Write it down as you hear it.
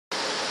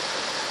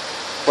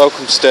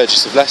Welcome to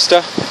Sturgess of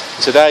Leicester.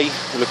 Today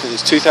we're looking at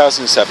this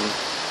 2007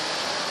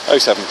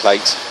 07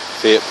 plate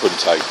Fiat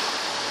Punto.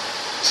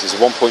 This is a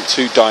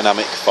 1.2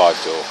 dynamic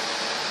 5-door.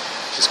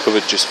 This has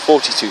covered just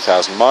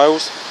 42,000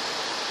 miles.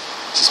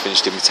 This is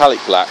finished in metallic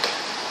black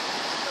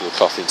with a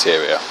cloth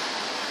interior.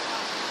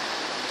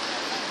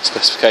 The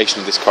specification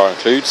of this car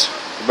includes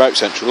remote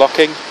central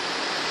locking,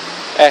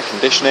 air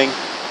conditioning,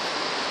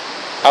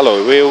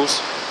 alloy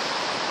wheels,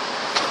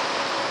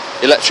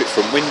 electric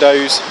front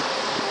windows,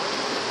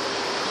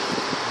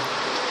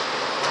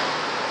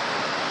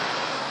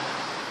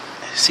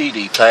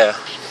 CD player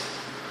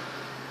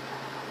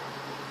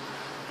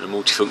and a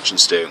multifunction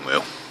steering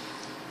wheel.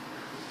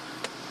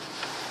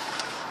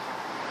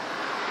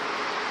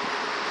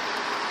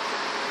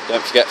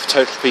 Don't forget, for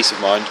total peace of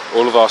mind,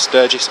 all of our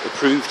Sturgess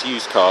approved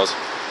used cars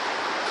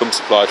come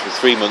supplied with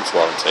 3 months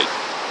warranty.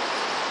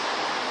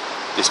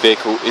 This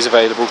vehicle is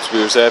available to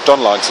be reserved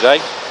online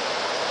today.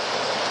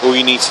 All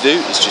you need to do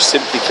is just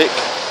simply click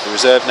the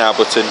Reserve Now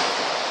button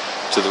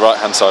to the right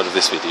hand side of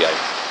this video.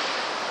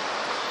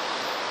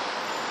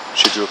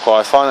 Should you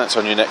require finance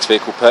on your next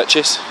vehicle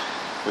purchase,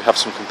 we have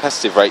some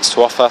competitive rates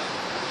to offer,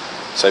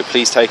 so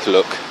please take a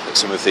look at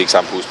some of the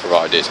examples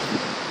provided.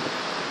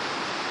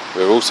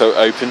 We're also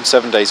open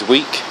 7 days a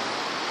week,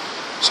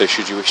 so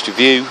should you wish to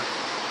view,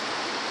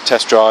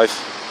 test drive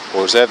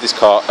or reserve this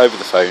car over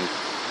the phone,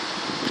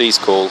 please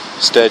call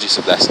Sturgess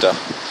of Leicester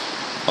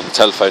on the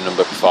telephone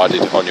number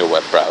provided on your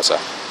web browser.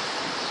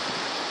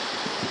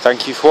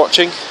 Thank you for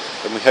watching,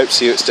 and we hope to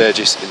see you at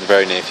Sturgess in the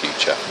very near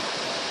future.